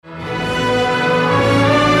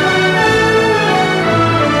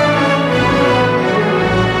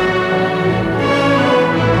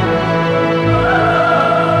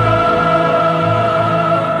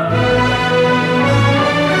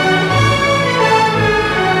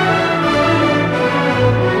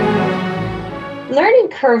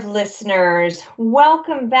Curve listeners,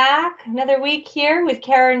 welcome back. Another week here with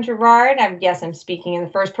Karen Gerard. I'm speaking in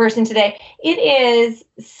the first person today. It is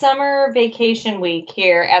summer vacation week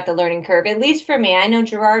here at the Learning Curve, at least for me. I know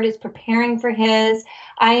Gerard is preparing for his.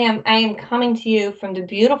 I am coming to you from the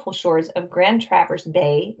beautiful shores of Grand Traverse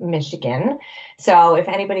Bay, Michigan. So if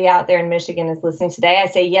anybody out there in Michigan is listening today, I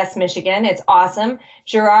say yes, Michigan. It's awesome.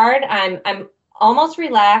 Gerard, I'm almost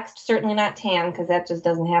relaxed, certainly not tan because that just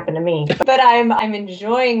doesn't happen to me. But I'm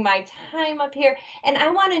enjoying my time up here. And I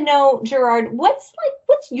want to know, Gerard, what's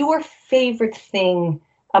your favorite thing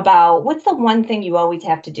what's the one thing you always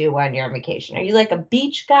have to do when you're on vacation? Are you like a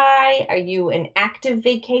beach guy? Are you an active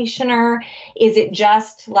vacationer? Is it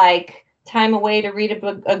just like time away to read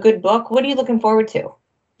a good book? What are you looking forward to?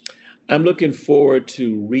 I'm looking forward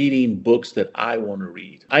to reading books that I want to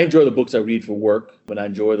read. I enjoy the books I read for work, but I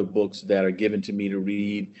enjoy the books that are given to me to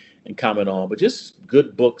read and comment on, but just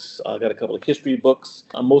good books. I got a couple of history books.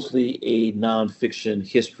 I'm mostly a nonfiction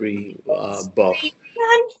history buff.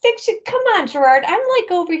 Nonfiction? Come on, Gerard. I'm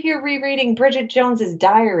like over here rereading Bridget Jones's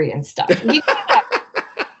diary and stuff. Come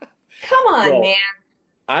on, man.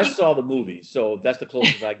 I saw the movie, so that's the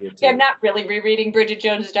closest I get to. Yeah, I'm not really rereading Bridget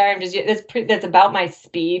Jones's diary. That's about my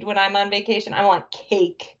speed when I'm on vacation. I want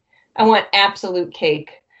cake. I want absolute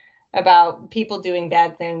cake about people doing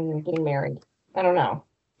bad things and getting married. I don't know.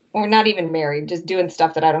 Or not even married, just doing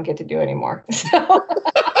stuff that I don't get to do anymore. So.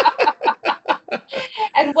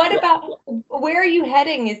 And what about, where are you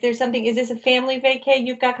heading? Is this a family vacay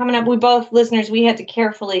you've got coming up? We both, listeners, we had to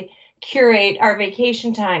carefully curate our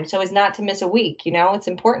vacation time so as not to miss a week. You know, it's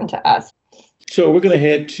important to us. So we're going to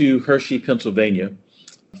head to Hershey, Pennsylvania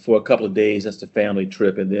for a couple of days. That's the family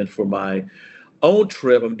trip. And then for my own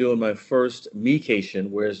trip, I'm doing my first me-cation,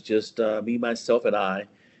 where it's just me, myself, and I.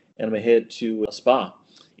 And I'm going to head to a spa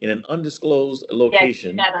in an undisclosed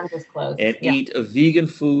location. Yeah, undisclosed. And eat a vegan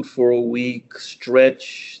food for a week,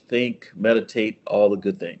 stretch, think, meditate, all the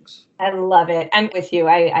good things. I love it. I'm with you.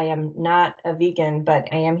 I am not a vegan,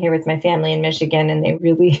 but I am here with my family in Michigan, and they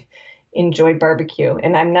really enjoy barbecue.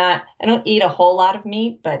 And I don't eat a whole lot of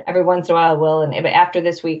meat, but every once in a while I will. And after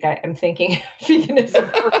this week, I'm thinking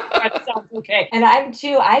veganism sounds okay. And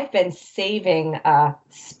I've been saving a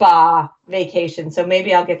spa vacation. So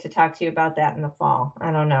maybe I'll get to talk to you about that in the fall.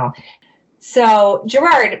 I don't know. So,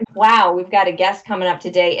 Gerard, wow, we've got a guest coming up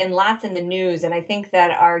today and lots in the news. And I think that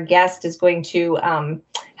our guest is going to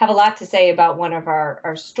have a lot to say about one of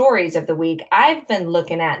our stories of the week. I've been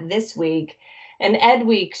looking at this week an Ed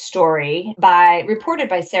Week story reported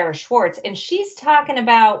by Sarah Schwartz. And she's talking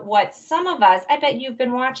about what some of us, I bet you've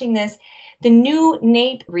been watching this, the new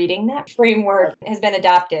NAEP reading, that framework has been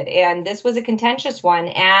adopted. And this was a contentious one,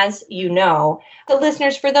 as you know. The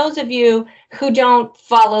listeners, for those of you who don't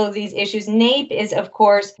follow these issues, NAEP is, of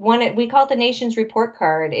course, we call it the nation's report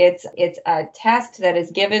card. It's a test that is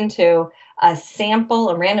given to a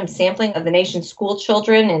random sampling of the nation's school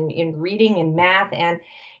children in reading and math. And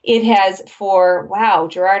it has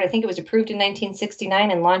Gerard, I think it was approved in 1969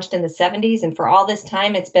 and launched in the 70s. And for all this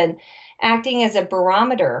time, it's been acting as a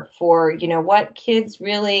barometer for, what kids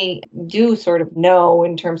really do sort of know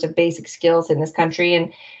in terms of basic skills in this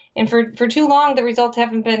country. And for too long, the results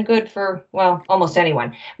haven't been good for, almost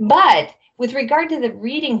anyone. But with regard to the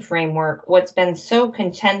reading framework, what's been so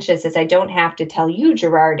contentious, as I don't have to tell you,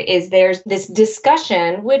 Gerard, is there's this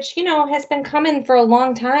discussion, which, has been coming for a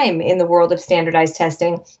long time in the world of standardized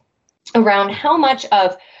testing, around how much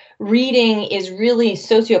of reading is really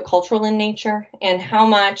sociocultural in nature and how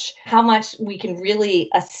much we can really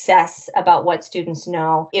assess about what students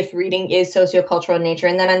know if reading is sociocultural in nature.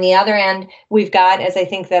 And then on the other end, we've got, as I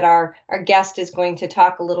think that our guest is going to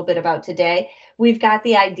talk a little bit about today, we've got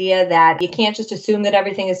the idea that you can't just assume that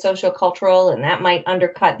everything is sociocultural, and that might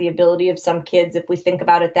undercut the ability of some kids if we think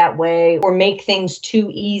about it that way, or make things too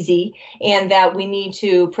easy, and that we need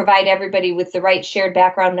to provide everybody with the right shared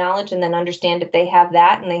background knowledge and then understand if they have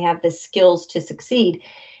that and they have the skills to succeed.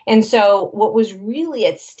 And so what was really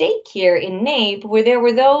at stake here in NAEP, where there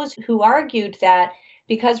were those who argued that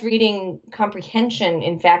because reading comprehension,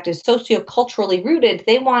 in fact, is socioculturally rooted,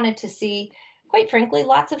 they wanted to see, quite frankly,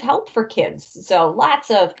 lots of help for kids. So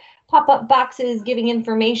lots of pop-up boxes giving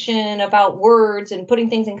information about words and putting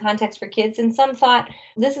things in context for kids. And some thought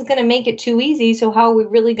this is going to make it too easy. So how are we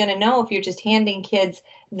really going to know if you're just handing kids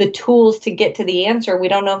the tools to get to the answer? We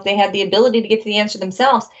don't know if they have the ability to get to the answer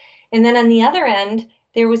themselves. And then on the other end,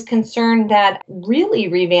 there was concern that really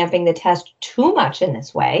revamping the test too much in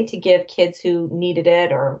this way to give kids who needed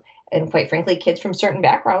it, and quite frankly, kids from certain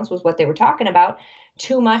backgrounds was what they were talking about,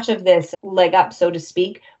 too much of this leg up, so to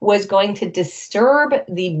speak, was going to disturb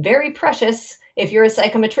the very precious if you're a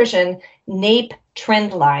psychometrician, NAEP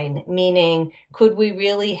trend line, meaning could we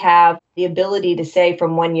really have the ability to say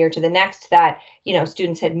from one year to the next that,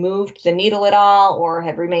 students had moved the needle at all or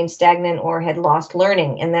had remained stagnant or had lost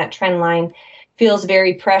learning. And that trend line feels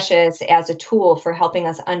very precious as a tool for helping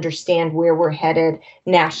us understand where we're headed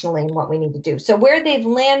nationally and what we need to do. So where they've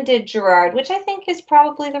landed, Gerard, which I think is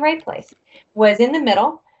probably the right place, was in the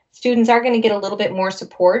middle. Students are going to get a little bit more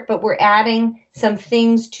support, but we're adding some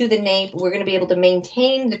things to the NAEP. We're going to be able to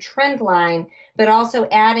maintain the trend line, but also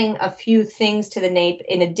adding a few things to the NAEP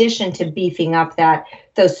in addition to beefing up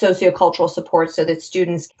those sociocultural supports so that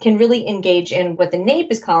students can really engage in what the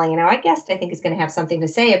NAEP is calling, and our guest I think is going to have something to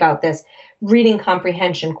say about this, reading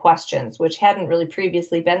comprehension questions, which hadn't really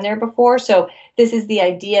previously been there before. So this is the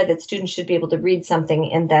idea that students should be able to read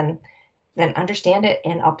something and then understand it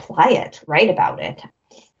and apply it, write about it.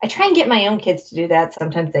 I try and get my own kids to do that.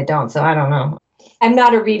 Sometimes they don't, so I don't know. I'm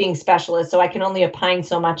not a reading specialist, so I can only opine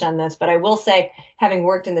so much on this, but I will say, having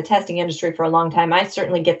worked in the testing industry for a long time, I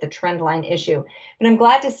certainly get the trend line issue. And I'm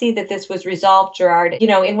glad to see that this was resolved, Gerard.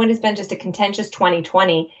 In what has been just a contentious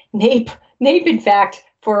 2020, NAEP in fact,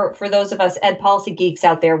 for those of us ed policy geeks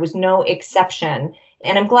out there, was no exception.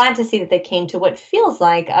 And I'm glad to see that they came to what feels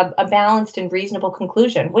like a balanced and reasonable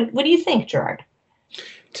conclusion. What do you think, Gerard?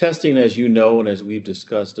 Testing, as you know, and as we've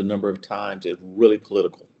discussed a number of times, is really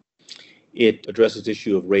political. It addresses the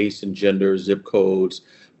issue of race and gender, zip codes,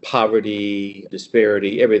 poverty,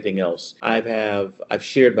 disparity, everything else. I've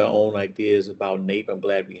shared my own ideas about NAEP. I'm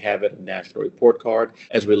glad we have it, a national report card.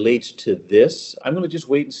 As relates to this, I'm going to just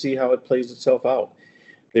wait and see how it plays itself out.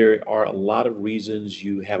 There are a lot of reasons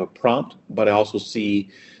you have a prompt, but I also see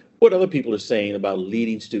what other people are saying about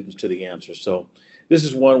leading students to the answer. So this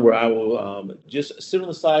is one where I will just sit on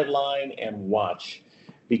the sideline and watch,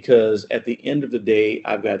 because at the end of the day,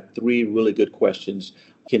 I've got three really good questions.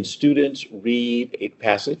 Can students read a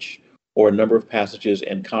passage or a number of passages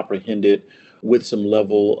and comprehend it with some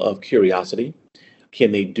level of curiosity?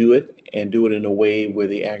 Can they do it and do it in a way where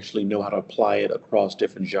they actually know how to apply it across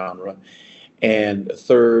different genres? And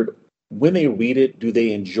third, when they read it, do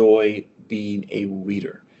they enjoy being a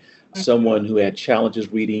reader? Someone who had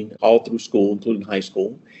challenges reading all through school, including high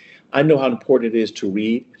school. I know how important it is to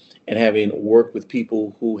read, and having worked with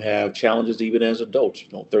people who have challenges even as adults,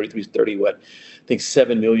 30, I think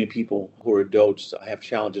 7 million people who are adults have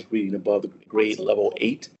challenges reading above the grade level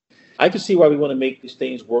 8. I can see why we want to make these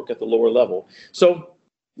things work at the lower level. So,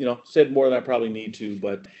 said more than I probably need to,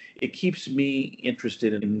 but it keeps me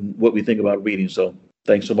interested in what we think about reading. So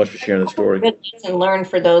thanks so much for sharing the story. And learn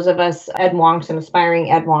for those of us ed wonks and aspiring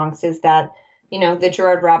ed wonks is that, the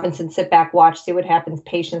Gerard Robinson sit back, watch, see what happens,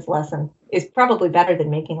 patience lesson is probably better than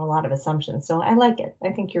making a lot of assumptions. So I like it.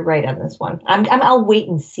 I think you're right on this one. I'll wait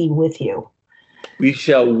and see with you. We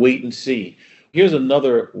shall wait and see. Here's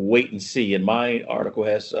another wait and see. And my article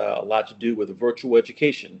has a lot to do with virtual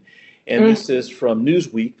education. And this is from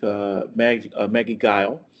Newsweek, Maggie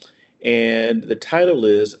Guile. And the title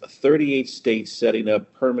is 38 States Setting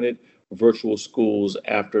Up Permanent Virtual Schools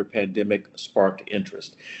After Pandemic Sparked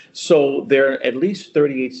Interest. So there are at least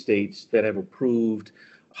 38 states that have approved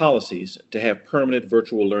policies to have permanent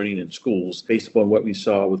virtual learning in schools based upon what we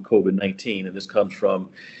saw with COVID-19. And this comes from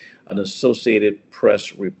an Associated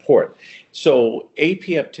Press report. So AP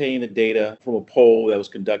obtained the data from a poll that was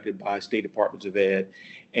conducted by state departments of ed,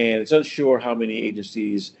 and it's unsure how many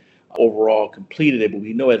agencies overall completed it, but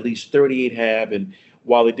we know at least 38 have. And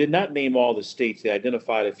while they did not name all the states, they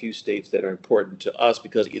identified a few states that are important to us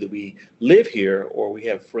because either we live here or we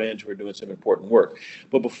have friends who are doing some important work.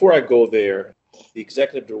 But before I go there, the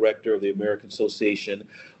executive director of the American Association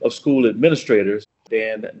of School Administrators,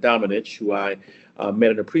 Dan Domenech, who I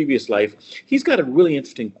met in a previous life, he's got a really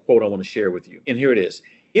interesting quote I want to share with you. And here it is.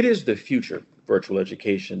 It is the future, virtual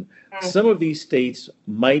education. Some of these states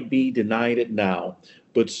might be denying it now,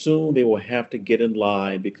 but soon they will have to get in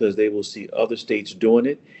line because they will see other states doing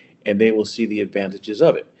it and they will see the advantages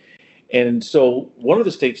of it. And so one of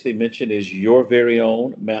the states they mentioned is your very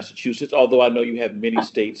own Massachusetts, although I know you have many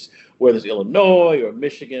states, whether it's Illinois or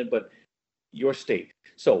Michigan, but your state.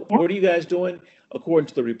 So what are you guys doing? According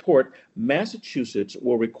to the report, Massachusetts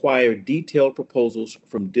will require detailed proposals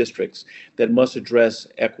from districts that must address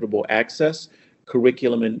equitable access,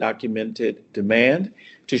 curriculum and documented demand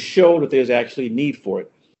to show that there's actually need for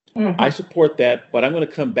it. I support that, but I'm going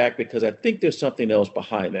to come back because I think there's something else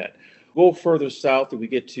behind that. Go further south and we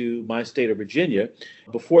get to my state of Virginia.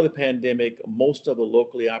 Before the pandemic, most of the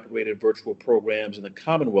locally operated virtual programs in the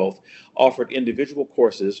Commonwealth offered individual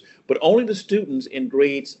courses, but only to students in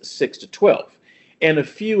grades 6 to 12. And a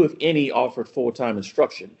few, if any, offered full-time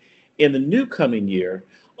instruction. In the new coming year,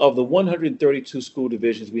 of the 132 school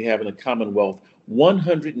divisions we have in the Commonwealth,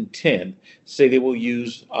 110 say they will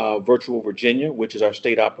use Virtual Virginia, which is our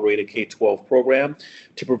state-operated K-12 program,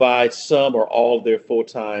 to provide some or all of their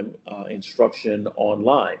full-time instruction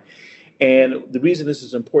online. And the reason this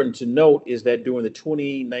is important to note is that during the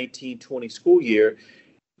 2019-20 school year,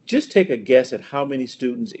 just take a guess at how many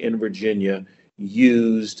students in Virginia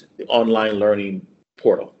used the online learning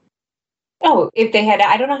portal. Oh, if they had,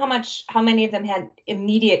 I don't know how many of them had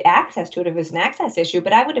immediate access to it if it was an access issue,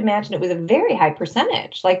 but I would imagine it was a very high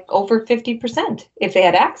percentage, like over 50% if they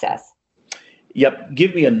had access. Yep.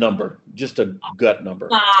 Give me a number, just a gut number.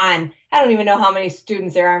 Come on. I don't even know how many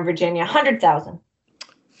students there are in Virginia. 100,000.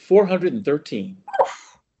 413.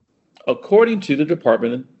 According to the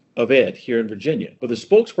Department of Ed here in Virginia. But the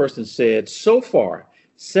spokesperson said so far,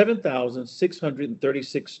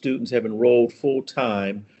 7,636 students have enrolled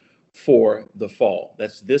full-time for the fall.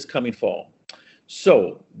 That's this coming fall.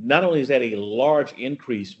 So not only is that a large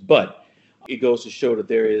increase, but it goes to show that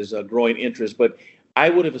there is a growing interest. But I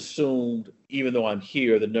would have assumed, even though I'm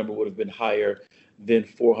here, the number would have been higher than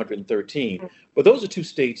 413. But those are two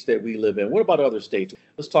states that we live in. What about other states?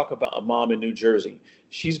 Let's talk about a mom in New Jersey.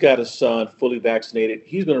 She's got a son fully vaccinated.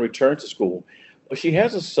 He's going to return to school. But she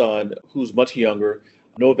has a son who's much younger,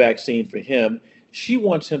 no vaccine for him. She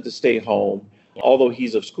wants him to stay home, although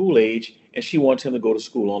he's of school age, and she wants him to go to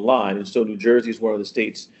school online. And so New Jersey is one of the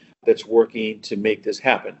states that's working to make this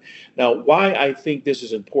happen. Now, why I think this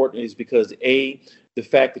is important is because, A, the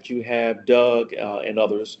fact that you have Doug and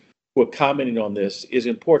others who are commenting on this is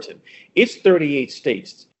important. It's 38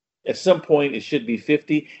 states. At some point, it should be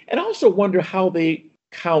 50. And I also wonder how they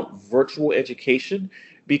count virtual education,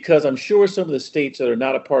 because I'm sure some of the states that are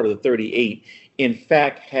not a part of the 38 in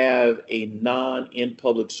fact have a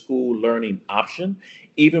non-in-public school learning option.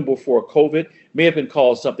 Even before COVID, may have been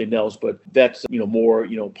called something else, but that's more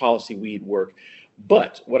policy weed work.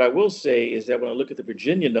 But what I will say is that when I look at the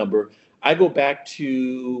Virginia number, I go back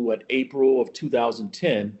to April of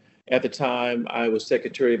 2010. At the time, I was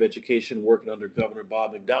Secretary of Education working under Governor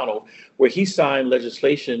Bob McDonnell, where he signed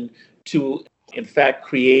legislation to, in fact,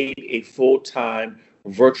 create a full-time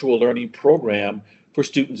virtual learning program for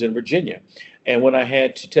students in Virginia. And when I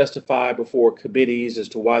had to testify before committees as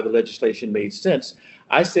to why the legislation made sense,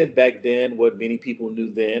 I said back then what many people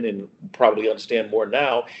knew then and probably understand more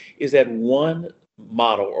now is that one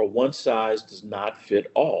model or one size does not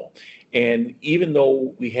fit all. And even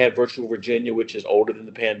though we had Virtual Virginia, which is older than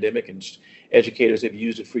the pandemic and educators have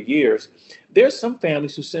used it for years, there's some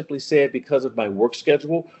families who simply said because of my work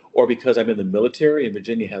schedule or because I'm in the military, and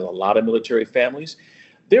Virginia has a lot of military families,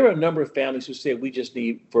 there are a number of families who said we just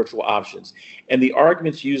need virtual options. And the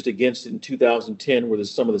arguments used against it in 2010 were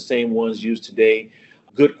some of the same ones used today.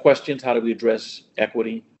 Good questions. How do we address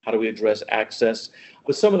equity? How do we address access?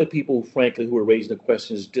 But some of the people, frankly, who were raising the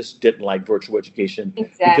questions just didn't like virtual education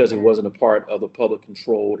because it wasn't a part of the public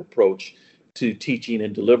controlled approach to teaching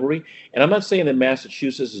and delivery. And I'm not saying that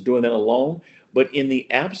Massachusetts is doing that alone, but in the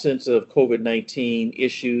absence of COVID-19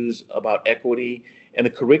 issues about equity, and the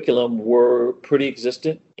curriculum were pretty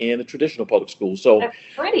existent in the traditional public schools. So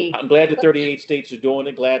I'm glad that 38 states are doing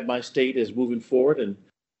it. Glad my state is moving forward, and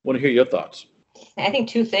want to hear your thoughts. I think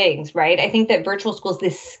two things, right? I think that virtual schools,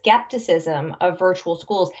 this skepticism of virtual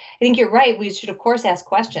schools, I think you're right. We should, of course, ask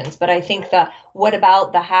questions. But I think what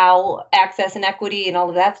about the how, access and equity and all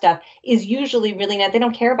of that stuff is usually really not, they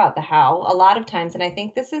don't care about the how a lot of times. And I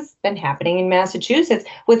think this has been happening in Massachusetts.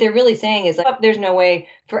 What they're really saying is, there's no way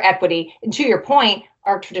for equity. And to your point,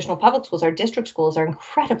 our traditional public schools, our district schools are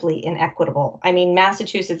incredibly inequitable. I mean,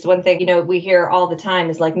 Massachusetts, one thing, we hear all the time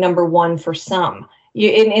is like number one for some.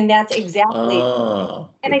 And that's exactly.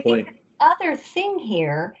 And I think the other thing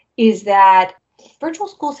here is that virtual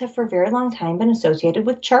schools have for a very long time been associated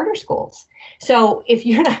with charter schools. So if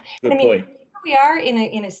you're not, we are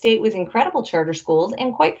in a state with incredible charter schools,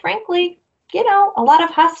 and quite frankly, a lot of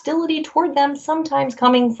hostility toward them sometimes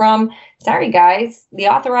coming from, sorry guys, the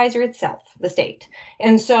authorizer itself, the state.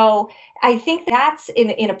 And so I think that's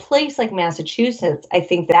in a place like Massachusetts, I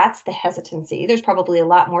think that's the hesitancy. There's probably a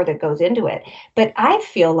lot more that goes into it. But I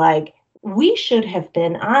feel like we should have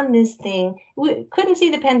been on this thing. We couldn't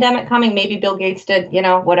see the pandemic coming. Maybe Bill Gates did,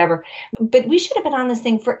 whatever. But we should have been on this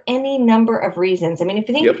thing for any number of reasons. I mean,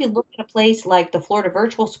 if you look at a place like the Florida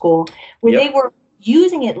Virtual School, where they were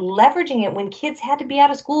using it, leveraging it when kids had to be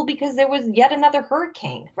out of school because there was yet another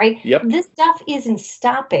hurricane, right? This stuff isn't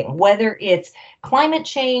stopping, whether it's climate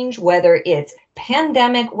change, whether it's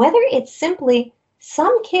pandemic, whether it's simply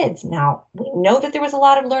some kids. Now, we know that there was a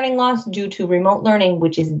lot of learning loss due to remote learning,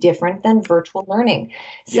 which is different than virtual learning.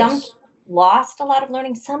 Some lost a lot of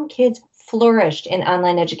learning. Some kids flourished in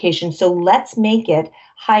online education. So let's make it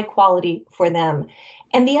high quality for them.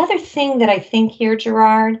 And the other thing that I think here,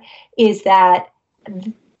 Gerard, is that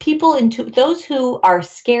people into those who are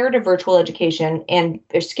scared of virtual education, and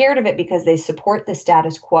they're scared of it because they support the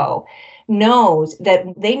status quo, know that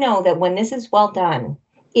when this is well done,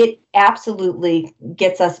 it absolutely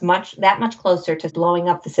gets us that much closer to blowing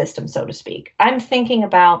up the system, so to speak. I'm thinking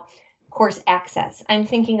about course access. I'm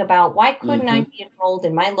thinking about why couldn't I be enrolled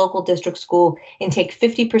in my local district school and take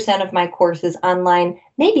 50% of my courses online,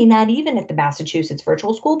 maybe not even at the Massachusetts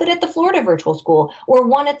virtual school, but at the Florida virtual school or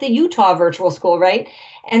one at the Utah virtual school, right?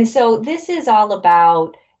 And so this is all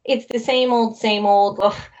about, it's the same old,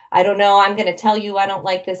 ugh, I don't know, I'm going to tell you I don't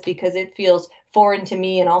like this because it feels foreign to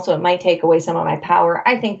me, and also it might take away some of my power.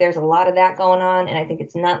 I think there's a lot of that going on, and I think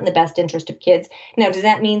it's not in the best interest of kids. Now, does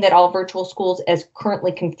that mean that all virtual schools as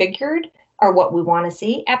currently configured are what we want to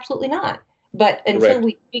see? Absolutely not. But until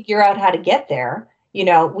we figure out how to get there,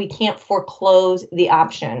 we can't foreclose the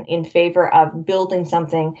option in favor of building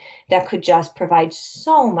something that could just provide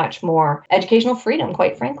so much more educational freedom,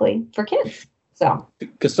 quite frankly, for kids. So,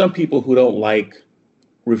 because some people who don't like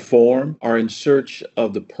reform are in search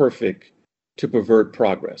of the perfect to pervert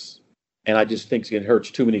progress. And I just think it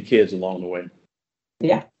hurts too many kids along the way.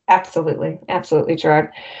 Yeah, absolutely. Absolutely,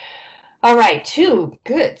 Gerard. All right, 2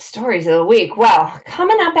 good stories of the week. Well,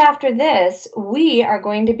 coming up after this, we are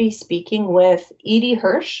going to be speaking with Edie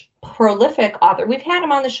Hirsch, prolific author. We've had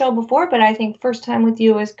him on the show before, but I think first time with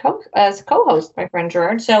you as co-host, my friend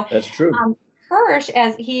Gerard. So that's true. Hirsch,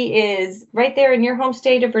 as he is right there in your home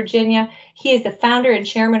state of Virginia, he is the founder and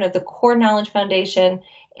chairman of the Core Knowledge Foundation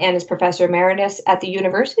and is professor emeritus at the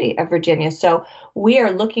University of Virginia. So we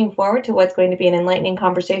are looking forward to what's going to be an enlightening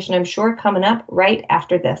conversation, I'm sure, coming up right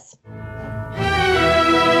after this.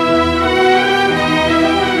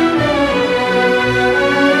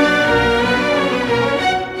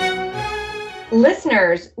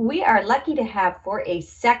 Listeners, we are lucky to have for a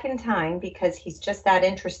second time, because he's just that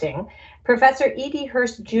interesting, Professor Edie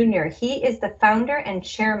Hirsch Jr. He is the founder and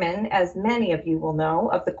chairman, as many of you will know,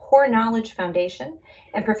 of the Core Knowledge Foundation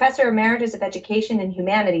and professor emeritus of education and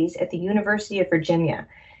humanities at the University of Virginia.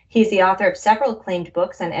 He's the author of several acclaimed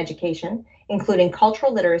books on education, including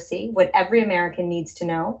Cultural Literacy, What Every American Needs to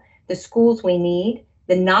Know, The Schools We Need,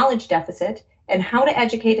 The Knowledge Deficit, and How to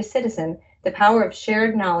Educate a Citizen, The Power of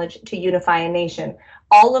Shared Knowledge to Unify a Nation,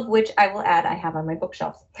 all of which I will add I have on my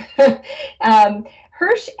bookshelves.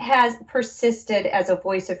 Hirsch has persisted as a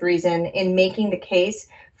voice of reason in making the case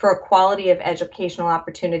for equality of educational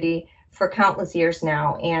opportunity for countless years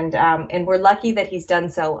now, and we're lucky that he's done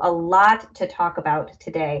so. A lot to talk about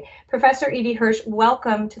today. Professor Edie Hirsch,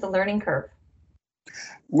 welcome to the Learning Curve.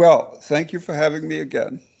 Well, thank you for having me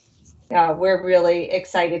again. We're really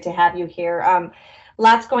excited to have you here.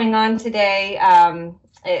 Lots going on today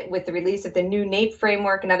with the release of the new NAEP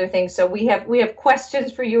framework and other things. So we have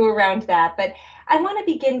questions for you around that. But I want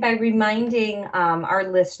to begin by reminding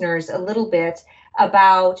our listeners a little bit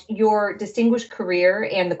about your distinguished career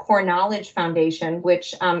and the Core Knowledge Foundation,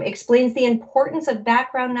 which explains the importance of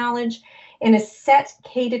background knowledge in a set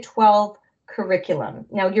K-12 curriculum.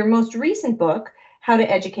 Now, your most recent book, How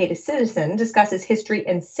to Educate a Citizen, discusses history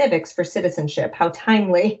and civics for citizenship. How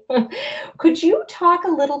timely. Could you talk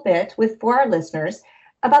a little bit for our listeners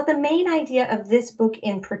about the main idea of this book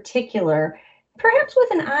in particular, perhaps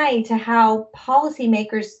with an eye to how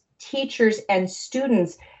policymakers, teachers, and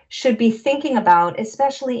students should be thinking about,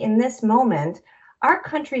 especially in this moment, our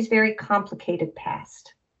country's very complicated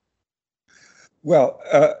past? Well,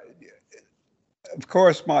 of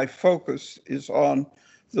course, my focus is on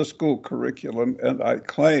the school curriculum, and I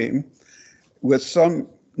claim with some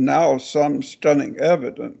stunning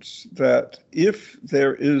evidence that if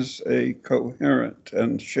there is a coherent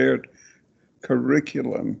and shared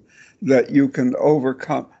curriculum, that you can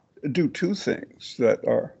do 2 things that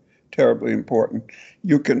are terribly important.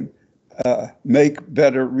 You can make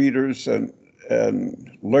better readers and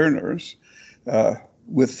learners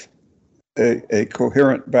with a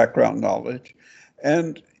coherent background knowledge,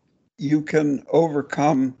 and you can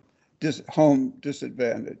overcome home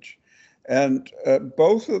disadvantage. And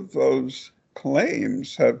both of those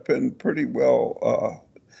claims have been pretty well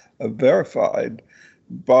verified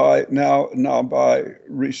by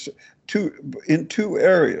in 2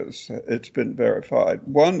 areas. It's been verified.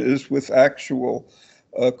 One is with actual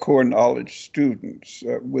core knowledge students,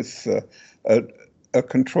 with a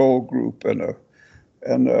control group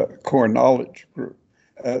and a core knowledge group.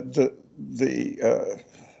 The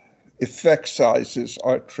effect sizes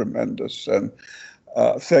are tremendous, and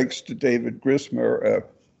thanks to David Grismer,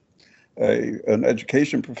 an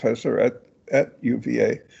education professor at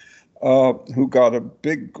UVA, who got a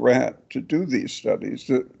big grant to do these studies.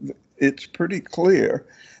 It's pretty clear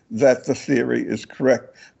that the theory is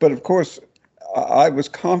correct. But of course, I was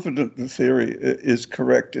confident the theory is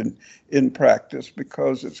correct in practice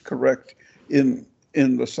because it's correct in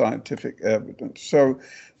the scientific evidence. So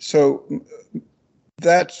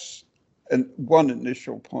that's one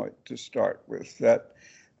initial point to start with, that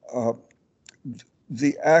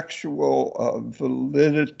the actual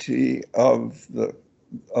validity of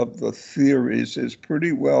the theories is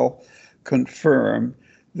pretty well confirmed,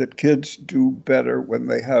 that kids do better when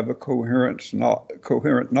they have a coherent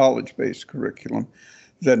knowledge-based curriculum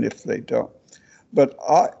than if they don't. But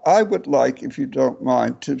I would like, if you don't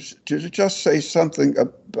mind, to just say something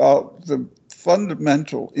about the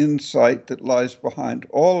fundamental insight that lies behind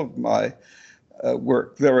all of my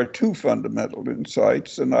work. There are two fundamental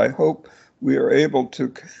insights, and I hope we are able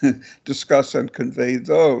to discuss and convey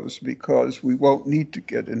those, because we won't need to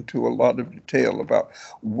get into a lot of detail about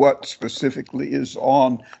what specifically is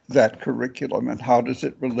on that curriculum and how does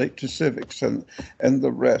it relate to civics and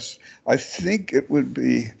the rest. I think it would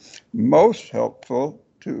be most helpful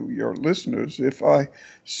to your listeners if I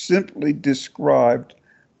simply described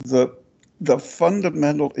the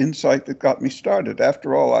fundamental insight that got me started.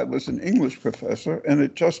 After all, I was an English professor, and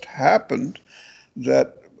it just happened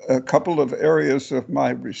that a couple of areas of my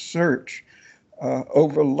research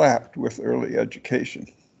overlapped with early education,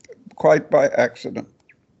 quite by accident.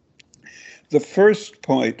 The first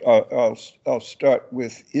point I'll start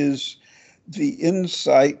with is the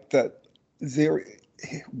insight that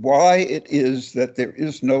why it is that there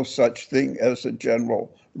is no such thing as a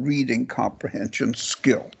general reading comprehension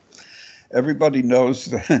skill. Everybody knows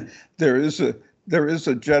that there is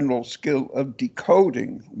a general skill of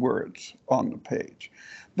decoding words on the page,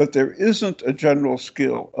 but there isn't a general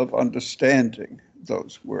skill of understanding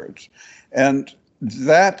those words. And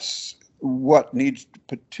that's what needs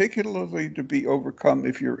particularly to be overcome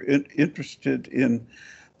if you're interested in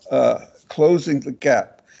closing the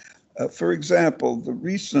gap. For example, the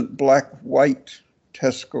recent black-white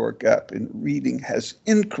test score gap in reading has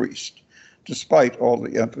increased despite all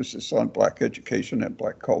the emphasis on Black education and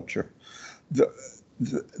Black culture.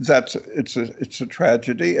 It's a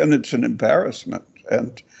tragedy, and it's an embarrassment.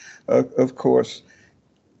 And of course,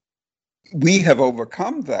 we have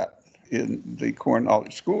overcome that in the core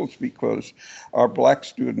knowledge schools because our Black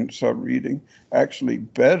students are reading actually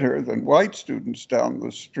better than white students down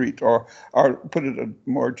the street, or put it a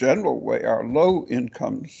more general way, our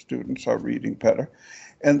low-income students are reading better.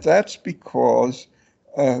 And that's because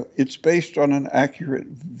it's based on an accurate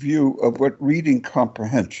view of what reading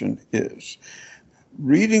comprehension is.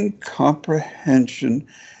 Reading comprehension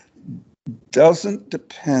doesn't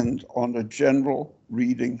depend on a general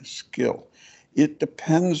reading skill. It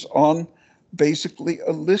depends on basically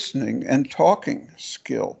a listening and talking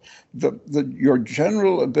skill. Your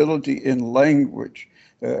general ability in language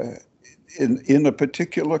in a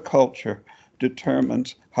particular culture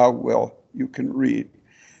determines how well you can read.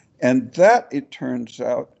 And that, it turns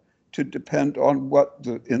out, to depend on what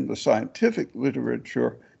in the scientific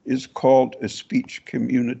literature is called a speech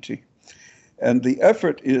community. And the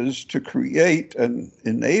effort is to create and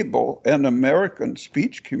enable an American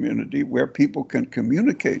speech community where people can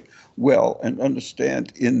communicate well and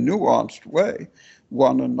understand in nuanced way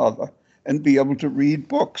one another, and be able to read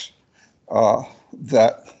books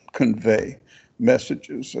that convey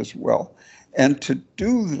messages as well. And to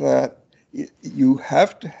do that, you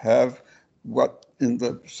have to have what in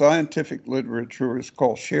the scientific literature is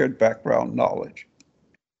called shared background knowledge.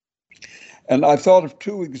 And I thought of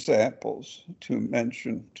two examples to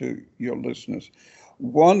mention to your listeners.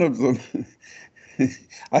 One of them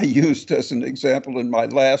I used as an example in my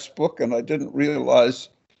last book, and I didn't realize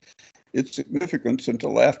its significance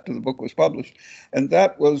until after the book was published. And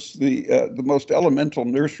that was the most elemental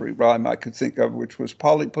nursery rhyme I could think of, which was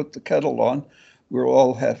Polly put the kettle on, we'll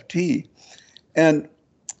all have tea. And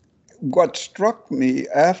what struck me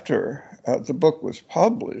after the book was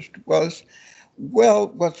published was, well,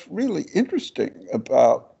 what's really interesting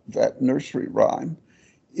about that nursery rhyme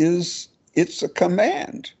is it's a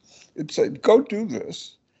command. It said, go do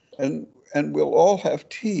this, and we'll all have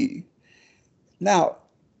tea. Now,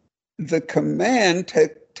 the command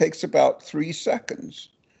takes about 3 seconds,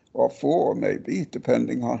 or 4 maybe,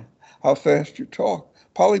 depending on how fast you talk.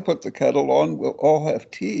 Polly put the kettle on, we'll all have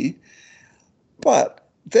tea. But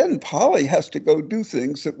then Polly has to go do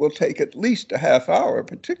things that will take at least a half hour,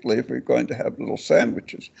 particularly if we're going to have little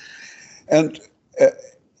sandwiches. And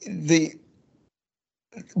the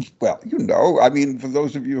Well, I mean, for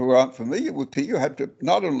those of you who aren't familiar with tea, you have to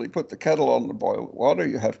not only put the kettle on the boiling water,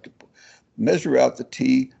 you have to measure out the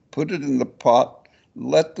tea, put it in the pot,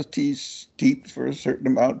 let the tea steep for a certain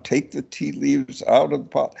amount, take the tea leaves out of the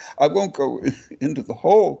pot. I won't go into the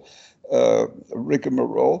whole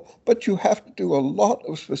rigmarole, but you have to do a lot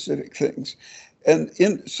of specific things.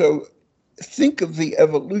 So think of the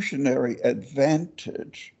evolutionary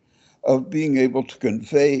advantage of being able to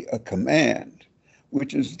convey a command,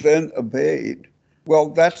 which is then obeyed. Well,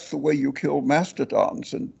 that's the way you kill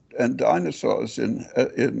mastodons and dinosaurs in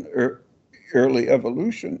early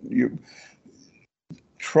evolution.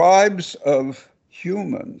 Tribes of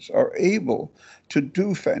humans are able to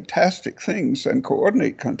do fantastic things and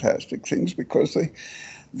coordinate fantastic things because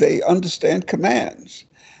they understand commands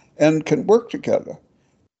and can work together.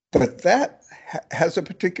 But that has a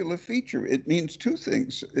particular feature. It means two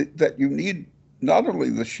things: that you need not only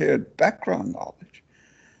the shared background knowledge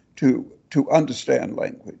to understand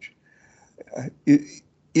language,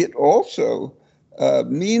 it also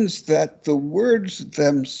means that the words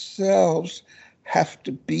themselves have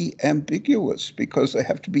to be ambiguous because they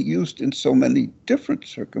have to be used in so many different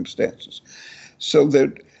circumstances. So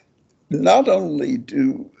that not only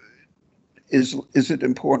is it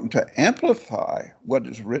important to amplify what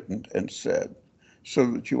is written and said so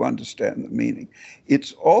that you understand the meaning,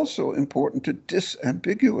 it's also important to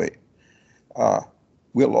disambiguate.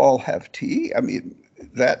 We'll all have tea. I mean,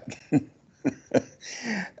 that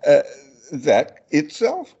that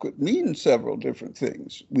itself could mean several different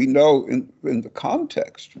things. We know in the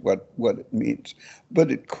context what it means,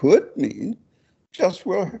 but it could mean just,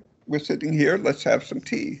 well, we're sitting here, let's have some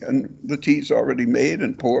tea, and the tea's already made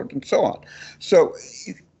and poured and so on. So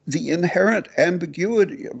the inherent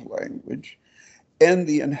ambiguity of language and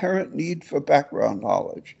the inherent need for background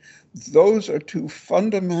knowledge, those are two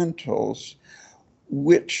fundamentals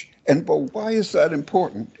why is that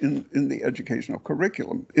important in the educational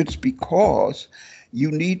curriculum? It's because you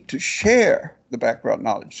need to share the background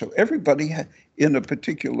knowledge. So everybody in a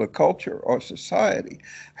particular culture or society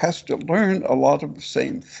has to learn a lot of the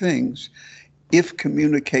same things if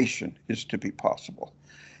communication is to be possible.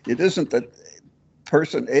 It isn't that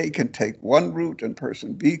person A can take one route and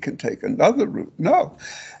person B can take another route. No,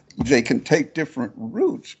 they can take different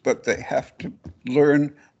routes, but they have to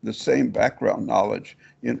learn the same background knowledge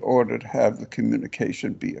in order to have the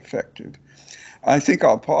communication be effective. I think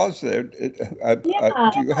I'll pause there. Do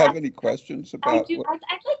you have any questions about? I do. I'd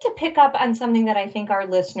like to pick up on something that I think our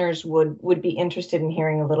listeners would be interested in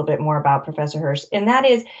hearing a little bit more about, Professor Hirsch. And that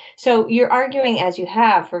is, so you're arguing, as you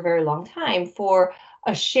have for a very long time, for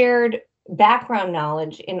a shared background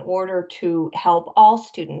knowledge in order to help all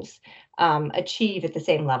students achieve at the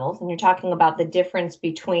same levels. And you're talking about the difference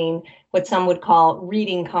between what some would call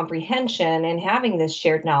reading comprehension and having this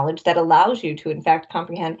shared knowledge that allows you to, in fact,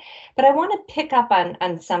 comprehend. But I want to pick up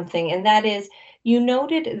on something, and that is, you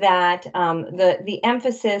noted that the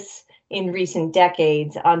emphasis in recent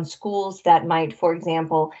decades on schools that might, for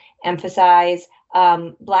example, emphasize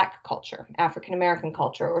Black culture, African American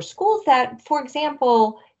culture, or schools that, for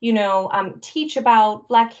example, teach about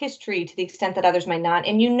Black history to the extent that others might not.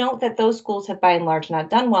 And you note that those schools have by and large not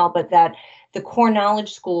done well, but that the core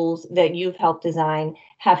knowledge schools that you've helped design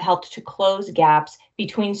have helped to close gaps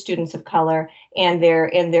between students of color and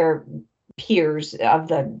their peers of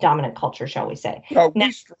the dominant culture, shall we say. No,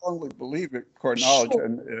 we strongly believe it, core knowledge, sure.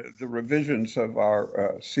 And the revisions of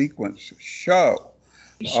our sequence show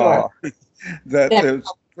that there's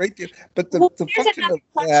a great deal, but the function of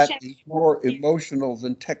that is more emotional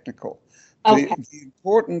than technical. Okay. The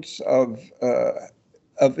importance of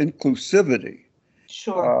inclusivity,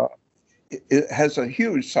 sure, it has a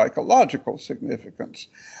huge psychological significance.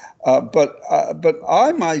 But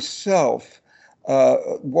I myself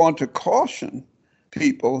want to caution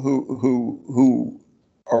people who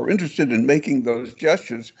are interested in making those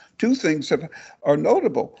gestures. Two things are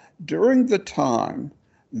notable. During the time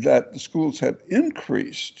that the schools have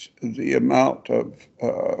increased the amount of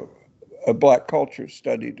Black culture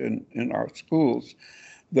studied in our schools,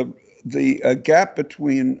 the gap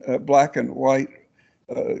between Black and white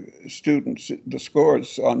students, the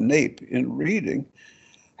scores on NAEP in reading,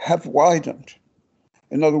 have widened.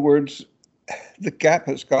 In other words, the gap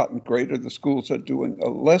has gotten greater. The schools are doing a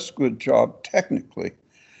less good job technically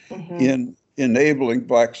in enabling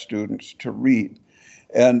Black students to read.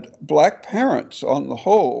 And Black parents, on the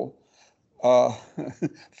whole,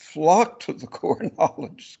 flock to the core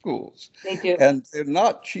knowledge schools. They do. And they're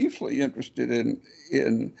not chiefly interested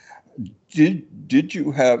in did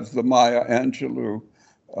you have the Maya Angelou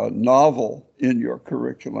novel in your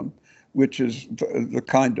curriculum? which is the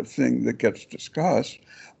kind of thing that gets discussed.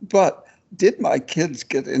 But did my kids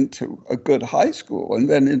get into a good high school and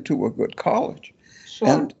then into a good college?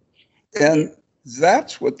 Sure. And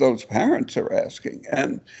that's what those parents are asking.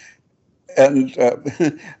 And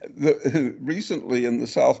recently in the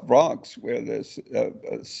South Bronx, where there's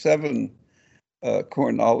 7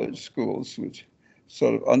 core knowledge schools, which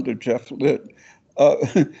sort of under Jeff Litt,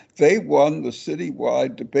 they won the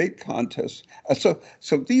citywide debate contest. So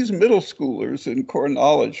these middle schoolers in core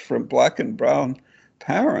knowledge from Black and brown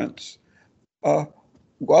parents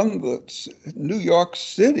won the New York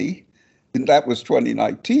City, and that was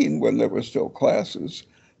 2019 when there were still classes,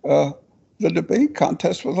 the debate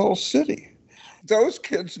contest for the whole city. Those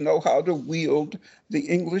kids know how to wield the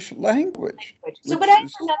English language. So, but I have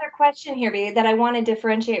another question here that I want to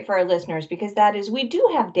differentiate for our listeners, because that is, we do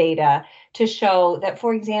have data to show that,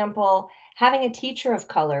 for example, having a teacher of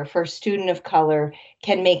color for a student of color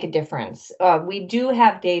can make a difference. We do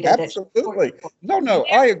have data Absolutely. No,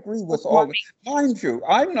 I agree with all that. Mind you,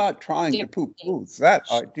 I'm not trying to poo-poo that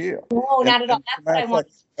idea. No, not at all. That's what I want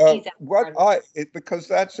to say. Because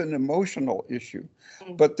that's an emotional issue.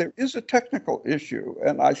 But there is a technical issue,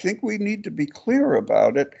 and I think we need to be clear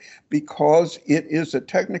about it, because it is a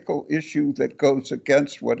technical issue that goes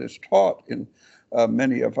against what is taught in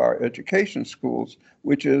many of our education schools,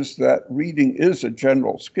 which is that reading is a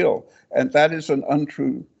general skill, and that is an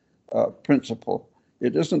untrue principle.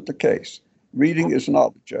 It isn't the case. Reading is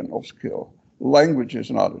not a general skill. Language is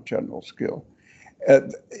not a general skill.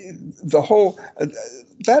 That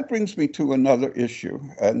brings me to another issue,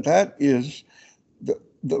 and that is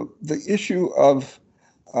the issue of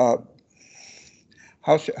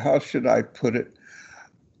how should I put it?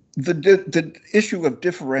 The issue of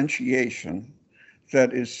differentiation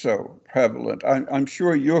that is so prevalent. I'm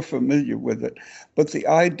sure you're familiar with it, but the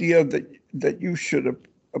idea that you should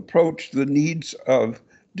approach the needs of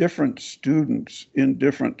different students in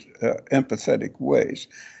different empathetic ways.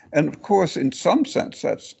 And of course, in some sense,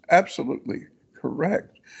 that's absolutely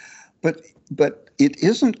correct. But it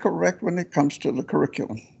isn't correct when it comes to the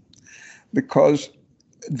curriculum, because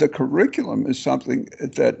the curriculum is something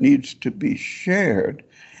that needs to be shared.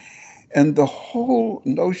 And the whole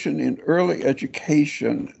notion in early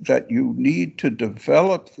education that you need to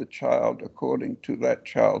develop the child according to that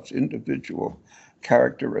child's individual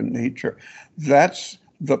character and nature, that's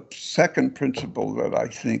the second principle that I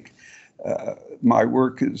think my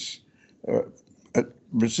work is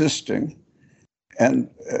resisting. And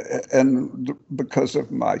because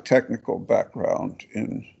of my technical background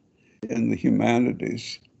in the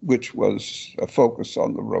humanities, which was a focus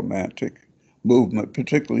on the Romantic movement,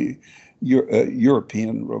 particularly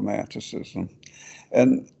European Romanticism.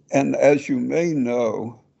 And as you may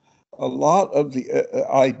know, a lot of the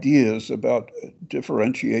ideas about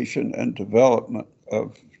differentiation and development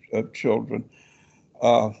of children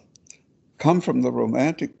come from the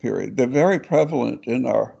Romantic period. They're very prevalent in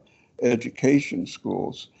our education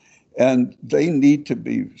schools, and they need to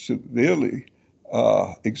be severely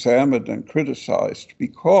examined and criticized,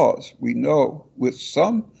 because we know with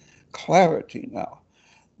some clarity now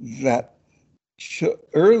that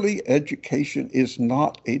early education is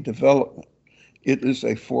not a development, it is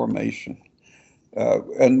a formation.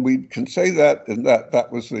 And we can say that, and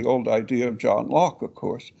that was the old idea of John Locke, of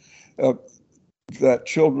course, that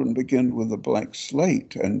children begin with a blank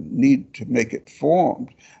slate and need to make it formed.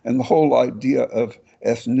 And the whole idea of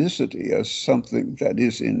ethnicity as something that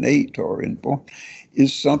is innate or inborn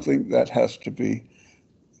is something that has to be,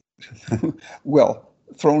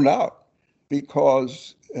 thrown out,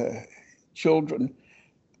 because children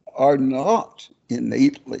are not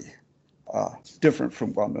innately different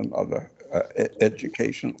from one another,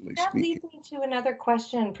 educationally speaking. That leads me to another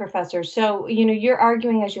question, Professor. So, you're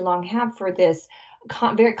arguing, as you long have, for this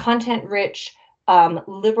very content-rich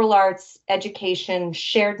liberal arts education,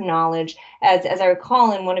 shared knowledge. As I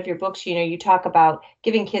recall in one of your books, you talk about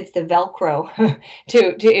giving kids the Velcro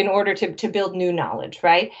in order to build new knowledge,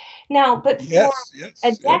 right? Now, but for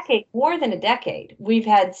a decade, more than a decade, we've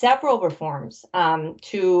had several reforms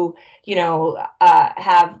to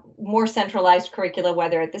have more centralized curricula,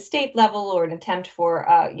 whether at the state level or an attempt for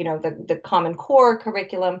the Common Core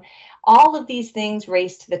curriculum. All of these things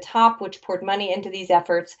raced to the top, which poured money into these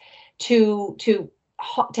efforts to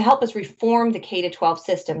help us reform the K-12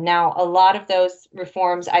 system. Now, a lot of those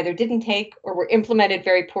reforms either didn't take or were implemented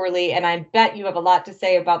very poorly, and I bet you have a lot to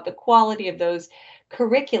say about the quality of those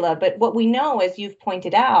curricula. But what we know, as you've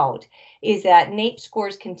pointed out, is that NAEP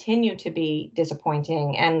scores continue to be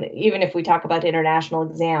disappointing. And even if we talk about international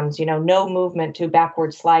exams, no movement to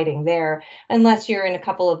backward sliding there, unless you're in a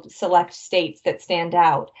couple of select states that stand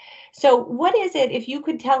out. So what is it, if you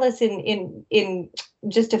could tell us in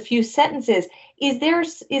just a few sentences, is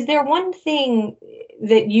there one thing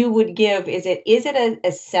that you would give? Is it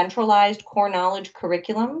a centralized core knowledge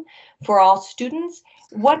curriculum for all students?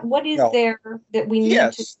 What is there that we need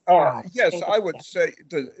to add? Yes, I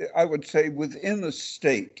would say within the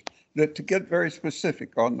state, that to get very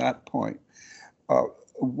specific on that point,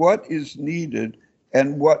 what is needed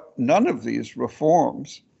and what none of these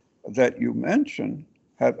reforms that you mentioned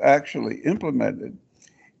have actually implemented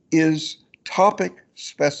is topic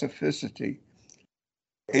specificity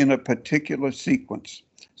in a particular sequence.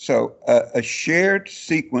 So a shared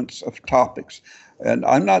sequence of topics. And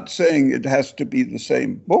I'm not saying it has to be the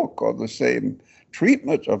same book or the same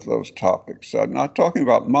treatment of those topics. I'm not talking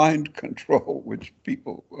about mind control, which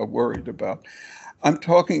people are worried about. I'm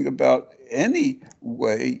talking about any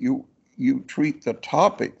way you treat the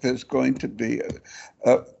topic. There's going to be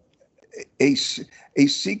a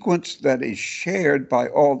sequence that is shared by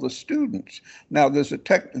all the students. Now, there's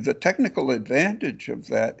the technical advantage of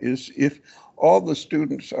that is if all the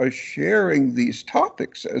students are sharing these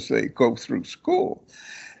topics as they go through school,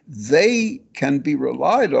 they can be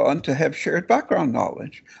relied on to have shared background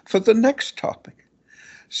knowledge for the next topic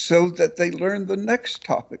so that they learn the next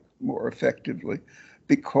topic more effectively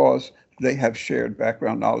because they have shared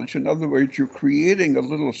background knowledge. In other words, you're creating a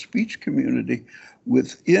little speech community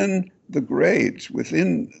within the grades,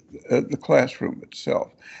 within the classroom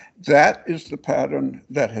itself. That is the pattern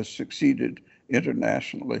that has succeeded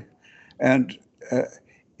internationally. And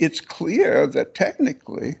it's clear that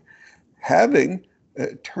technically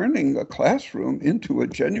turning a classroom into a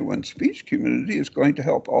genuine speech community is going to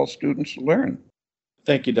help all students learn.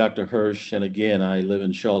 Thank you, Dr. Hirsch. And again, I live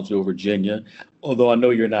in Charlottesville, Virginia. Although I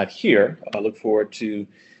know you're not here, I look forward to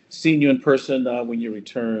seeing you in person when you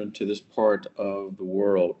return to this part of the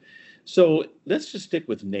world. So let's just stick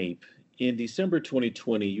with NAEP. In December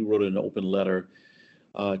 2020, you wrote an open letter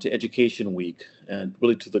to Education Week and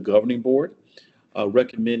really to the governing board,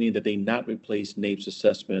 recommending that they not replace NAEP's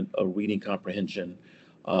assessment of reading comprehension,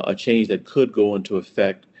 a change that could go into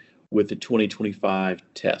effect with the 2025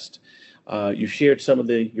 test. You shared some of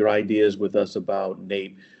your ideas with us about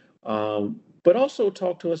NAEP, but also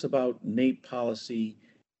talk to us about NAEP policy,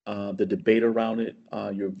 the debate around it,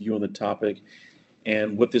 your view on the topic,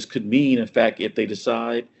 and what this could mean, in fact, if they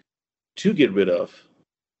decide to get rid of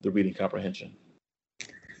the reading comprehension.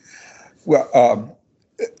 Well,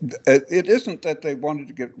 it isn't that they wanted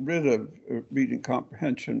to get rid of reading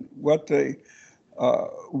comprehension. What they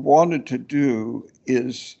wanted to do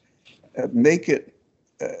is make the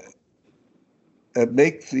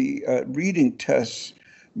reading tests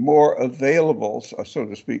more available, so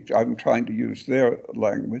to speak, I'm trying to use their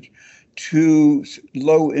language, to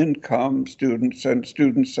low-income students and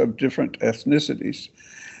students of different ethnicities.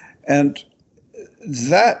 And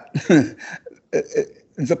that,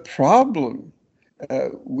 the problem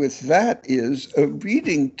with that is a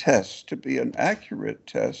reading test, to be an accurate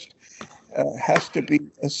test, has to be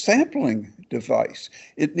a sampling device.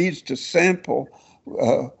 It needs to sample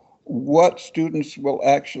what students will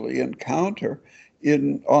actually encounter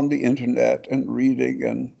on the internet and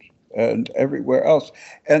reading and everywhere else.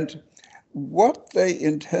 And what they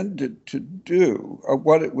intended to do, or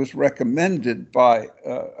what it was recommended by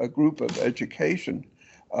a group of education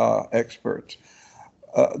experts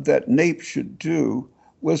that NAEP should do,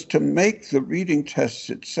 was to make the reading tests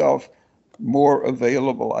itself more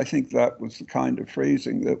available. I think that was the kind of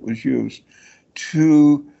phrasing that was used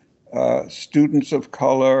to students of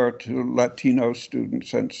color, to Latino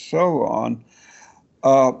students, and so on,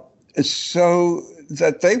 so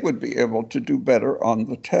that they would be able to do better on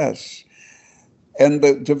the tests. And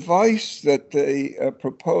the device that they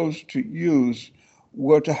proposed to use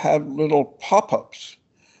were to have little pop-ups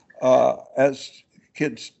as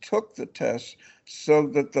kids took the test, so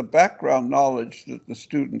that the background knowledge that the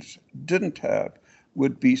students didn't have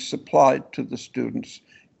would be supplied to the students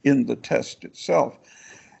in the test itself.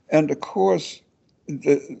 And of course,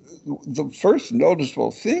 the first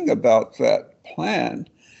noticeable thing about that plan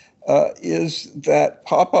is that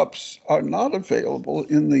pop-ups are not available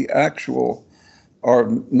in the actual, or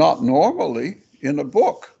not normally in a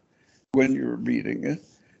book when you're reading it.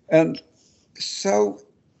 And so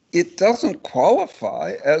it doesn't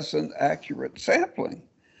qualify as an accurate sampling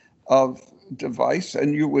of device,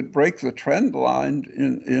 and you would break the trend line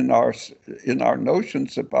in our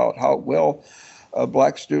notions about how well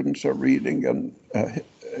Black students are reading,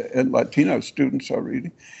 and Latino students are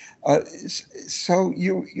reading. So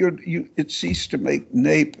it ceased to make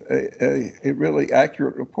NAEP a really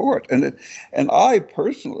accurate report, and I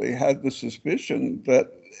personally had the suspicion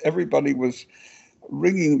that everybody was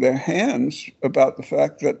wringing their hands about the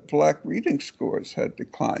fact that Black reading scores had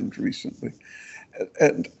declined recently,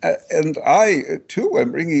 and I too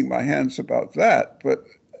am wringing my hands about that,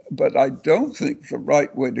 but I don't think the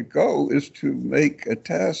right way to go is to make a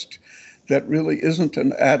test that really isn't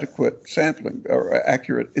an adequate sampling or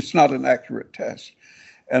accurate. It's not an accurate test.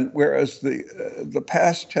 And whereas the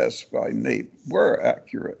past tests by NAEP were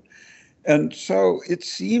accurate. And so it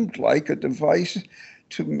seemed like a device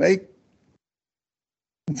to make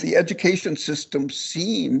the education system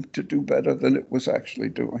seem to do better than it was actually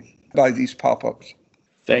doing by these pop-ups.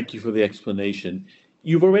 Thank you for the explanation.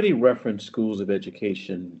 You've already referenced schools of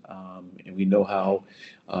education, and we know how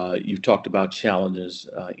you've talked about challenges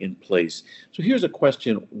in place. So here's a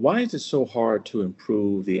question. Why is it so hard to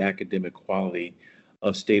improve the academic quality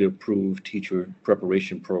of state-approved teacher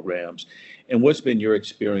preparation programs? And what's been your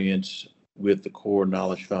experience with the Core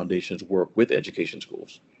Knowledge Foundation's work with education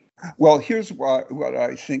schools? Well, here's what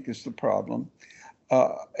I think is the problem.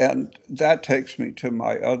 And that takes me to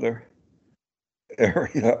my other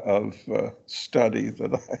area of study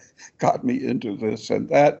that got me into this, and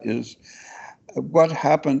that is what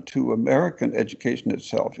happened to American education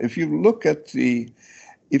itself. If you look at the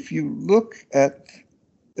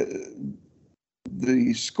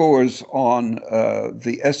scores on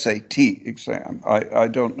the SAT exam, I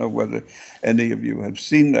don't know whether any of you have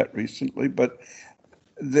seen that recently, but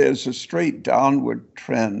there's a straight downward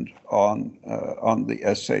trend on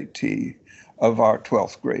the SAT of our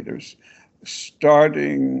 12th graders,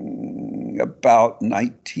 starting about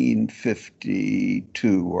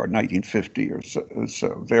 1952 or 1950 or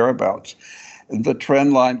so, thereabouts. The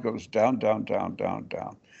trend line goes down, down, down, down,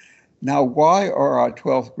 down. Now, why are our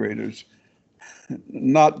 12th graders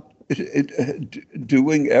not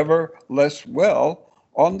doing ever less well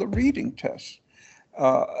on the reading test?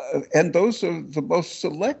 And those are the most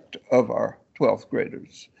select of our 12th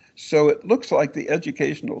graders. So it looks like the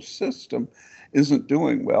educational system isn't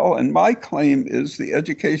doing well. And my claim is the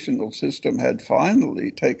educational system had finally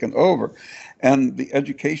taken over, and the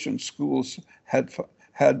education schools had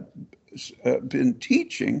been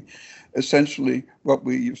teaching essentially what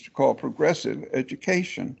we used to call progressive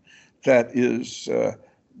education. That is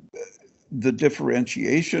the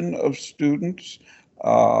differentiation of students,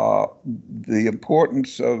 the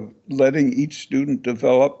importance of letting each student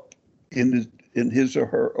develop in his or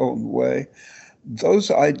her own way. Those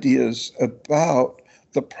ideas about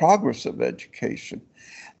the progress of education.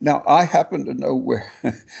 Now, I happen to know where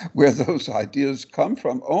those ideas come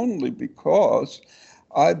from only because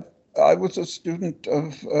I was a student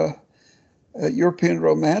of European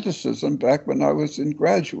Romanticism back when I was in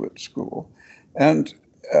graduate school, and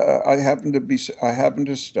I happened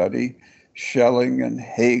to study Schelling and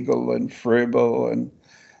Hegel and Froebel and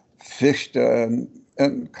Fichte and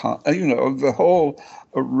the whole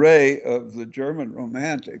array of the German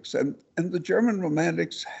Romantics, and the German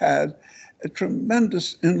Romantics had a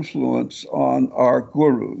tremendous influence on our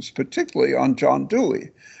gurus, particularly on John Dewey,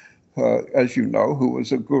 as you know, who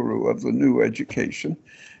was a guru of the new education,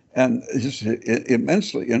 and his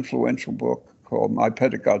immensely influential book called My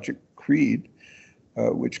Pedagogic Creed,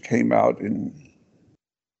 which came out in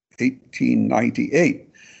 1898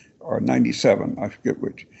 or 97, I forget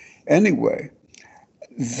which. Anyway,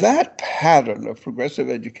 that pattern of progressive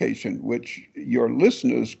education, which your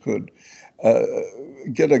listeners could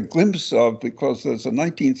get a glimpse of because there's a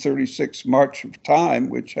 1936 March of Time,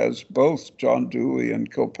 which has both John Dewey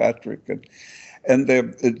and Kilpatrick, and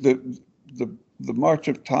the March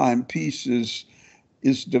of Time piece is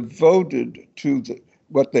devoted to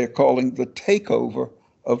what they're calling the takeover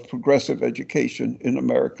of progressive education in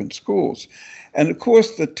American schools. And of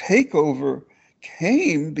course, the takeover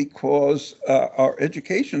came because our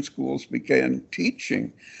education schools began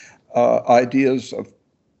teaching ideas of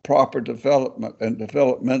proper development and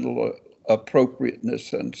developmental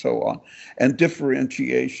appropriateness and so on, and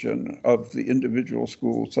differentiation of the individual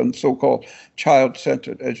schools and so-called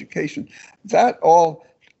child-centered education. That all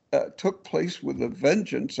took place with a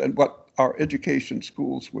vengeance, and what our education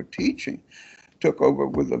schools were teaching took over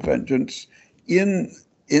with a vengeance in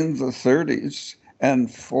the 30s and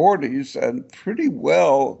 40s, and pretty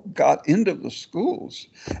well got into the schools.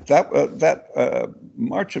 That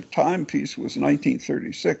March of Time piece was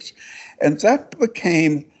 1936, and that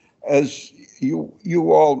became, as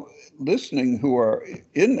you all listening who are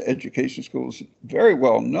in education schools very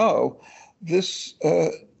well know, this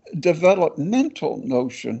developmental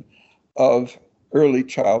notion of early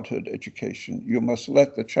childhood education. You must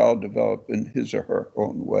let the child develop in his or her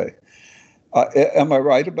own way. Am I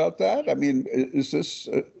right about that? I mean, is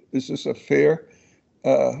this a fair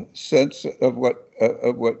sense of what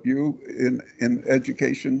you in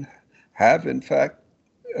education have in fact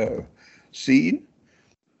seen?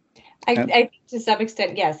 I think to some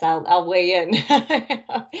extent, yes. I'll weigh in.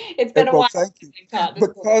 It's been a Well, while thank you. since I taught this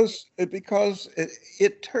Because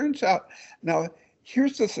it turns out now.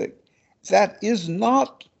 Here's the thing: that is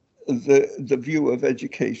not the view of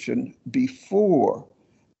education before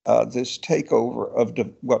this takeover of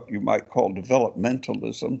what you might call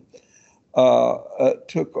developmentalism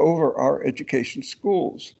took over our education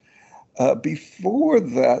schools. Before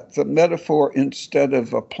that, the metaphor, instead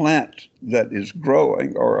of a plant that is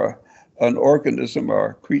growing or an organism or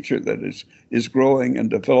a creature that is growing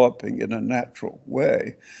and developing in a natural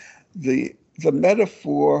way, the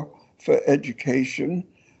metaphor for education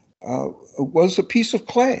was a piece of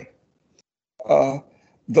clay,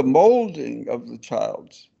 the molding of the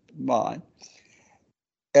child's mind.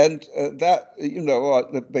 And that,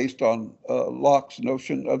 based on Locke's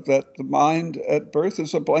notion of that the mind at birth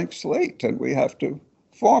is a blank slate and we have to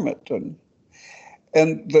form it.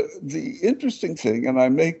 And the interesting thing, and I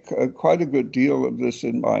make quite a good deal of this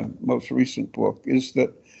in my most recent book, is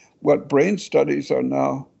that what brain studies are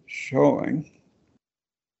now showing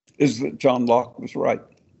is that John Locke was right.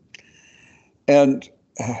 And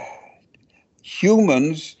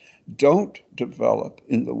humans don't develop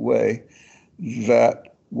in the way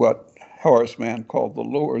that what Horace Mann called the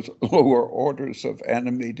lower orders of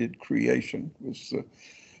animated creation was the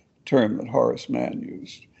term that Horace Mann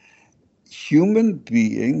used. Human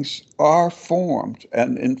beings are formed,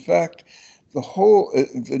 and in fact, the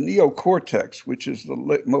neocortex, which is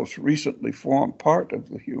the most recently formed part of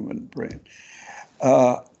the human brain,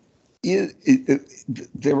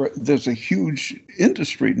 there's a huge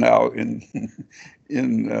industry now in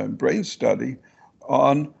brain study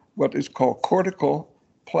on what is called cortical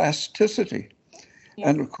plasticity. Yeah.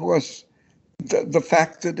 And of course, the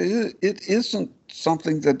fact that it isn't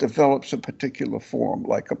something that develops a particular form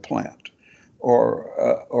like a plant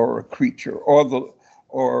or a creature or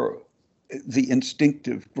the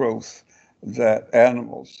instinctive growth that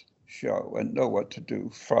animals show and know what to do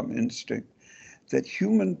from instinct. That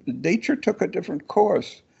nature took a different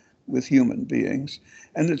course with human beings,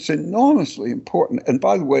 and it's enormously important. And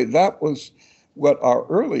by the way, that was what our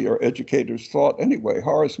earlier educators thought anyway.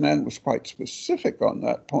 Horace Mann was quite specific on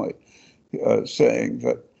that point, saying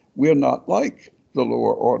that we're not like the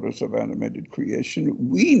lower orders of animated creation.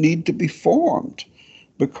 We need to be formed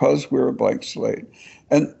because we're a blank slate.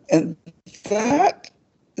 And that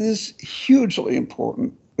is hugely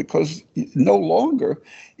important, because no longer,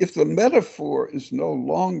 if the metaphor is no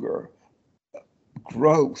longer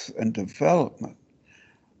growth and development,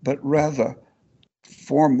 but rather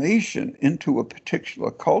formation into a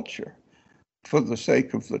particular culture for the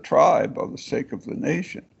sake of the tribe or the sake of the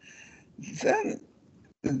nation, then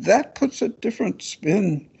that puts a different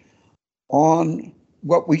spin on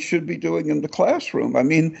what we should be doing in the classroom. I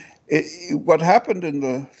mean, what happened in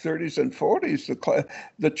the 30s and 40s,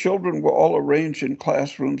 the children were all arranged in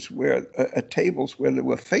classrooms at tables where they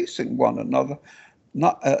were facing one another,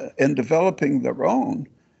 and developing their own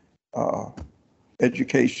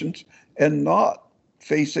educations, and not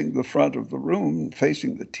facing the front of the room,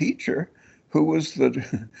 facing the teacher, who was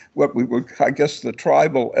the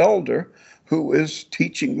tribal elder, who is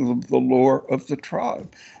teaching the lore of the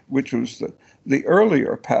tribe, which was the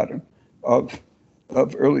earlier pattern of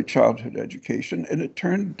early childhood education. And it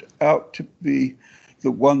turned out to be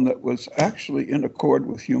the one that was actually in accord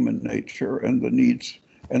with human nature and the needs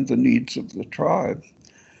of the tribe.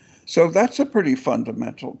 So that's a pretty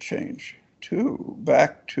fundamental change too,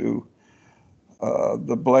 back to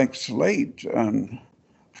the blank slate and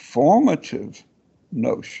formative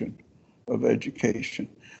notion of education.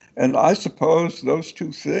 And I suppose those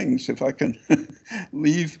two things, if I can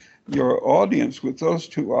leave your audience with those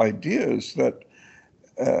two ideas that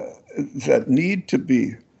need to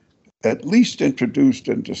be at least introduced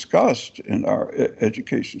and discussed in our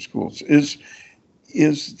education schools, is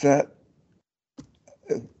that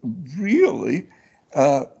really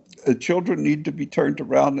children need to be turned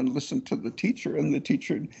around and listen to the teacher, and the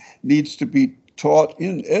teacher needs to be taught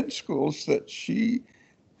in ed schools that she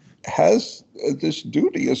has this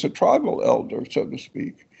duty as a tribal elder, so to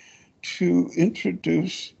speak, to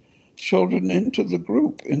introduce children into the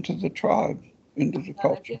group, into the tribe, into the It's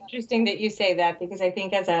culture. interesting that you say that, because I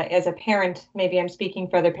think as a parent, maybe I'm speaking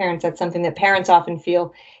for other parents, that's something that parents often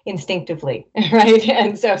feel instinctively, right?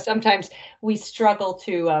 And so sometimes we struggle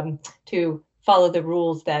to follow the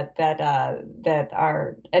rules that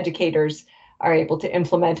our educators are able to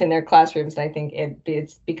implement in their classrooms. And I think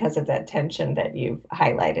it's because of that tension that you've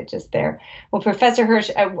highlighted just there. Well, Professor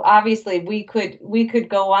Hirsch, obviously we could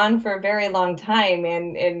go on for a very long time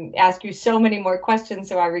and ask you so many more questions.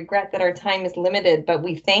 So I regret that our time is limited, but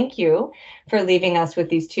we thank you for leaving us with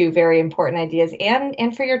these two very important ideas,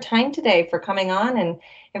 and for your time today, for coming on and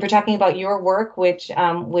for talking about your work, which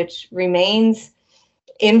remains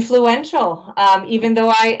influential, even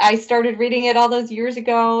though I started reading it all those years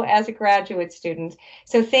ago as a graduate student.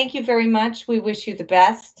 So thank you very much. We wish you the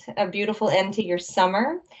best, a beautiful end to your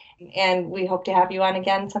summer, and we hope to have you on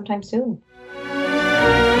again sometime soon.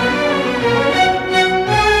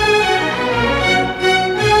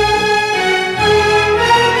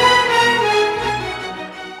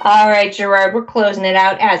 All right, Gerard, we're closing it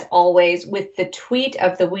out as always with the tweet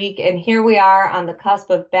of the week. And here we are on the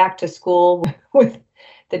cusp of back to school with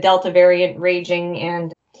the Delta variant raging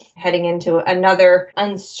and heading into another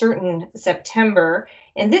uncertain September.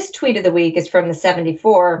 And this tweet of the week is from the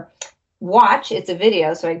 74. Watch, it's a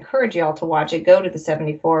video, so I encourage you all to watch it. Go to the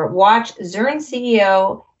 74. Watch Zurn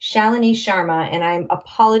CEO Shalini Sharma, and I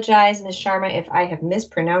apologize, Ms. Sharma, if I have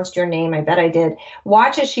mispronounced your name. I bet I did.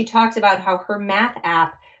 Watch as she talks about how her math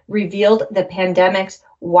app revealed the pandemic's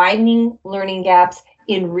widening learning gaps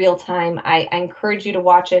in real time. I encourage you to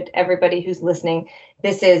watch it. Everybody who's listening,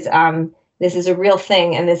 this is a real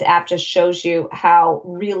thing, and this app just shows you how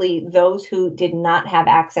really those who did not have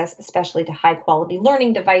access, especially to high quality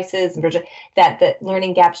learning devices, that the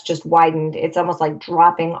learning gaps just widened. It's almost like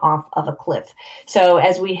dropping off of a cliff. So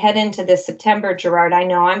as we head into this September, Gerard, I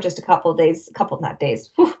know I'm just a couple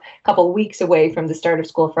weeks away from the start of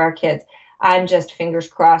school for our kids. I'm just fingers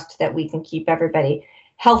crossed that we can keep everybody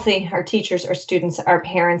healthy, our teachers, our students, our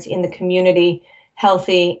parents in the community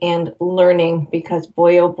healthy and learning, because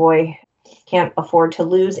boy, oh boy, can't afford to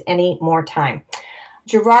lose any more time.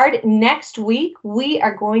 Gerard, next week, we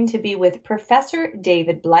are going to be with Professor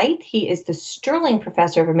David Blythe. He is the Sterling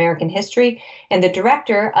Professor of American History and the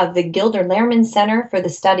director of the Gilder Lehrman Center for the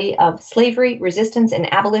Study of Slavery, Resistance,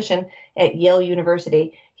 and Abolition at Yale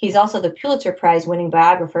University. He's also the Pulitzer Prize winning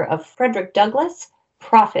biographer of Frederick Douglass,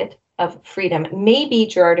 Prophet of Freedom. Maybe,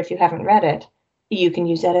 Gerard, if you haven't read it, you can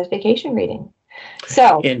use that as vacation reading.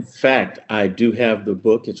 So, in fact, I do have the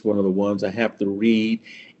book. It's one of the ones I have to read.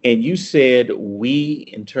 And you said we,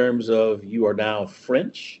 in terms of you are now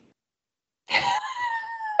French.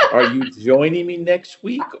 Are you joining me next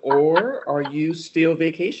week, or are you still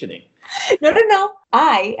vacationing? No.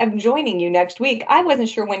 I am joining you next week. I wasn't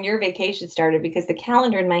sure when your vacation started because the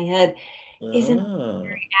calendar in my head isn't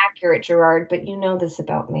very accurate, Gerard, but you know this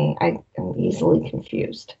about me. I am easily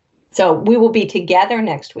confused. So we will be together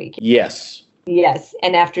next week. Yes.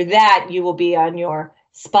 And after that, you will be on your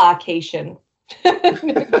spa-cation.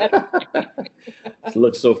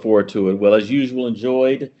 Look so forward to it. Well, as usual,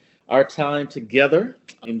 enjoyed our time together.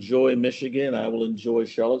 Enjoy Michigan. I will enjoy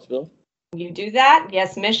Charlottesville. You do that.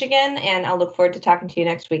 Yes, Michigan. And I'll look forward to talking to you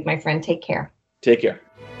next week, my friend. Take care. Take care.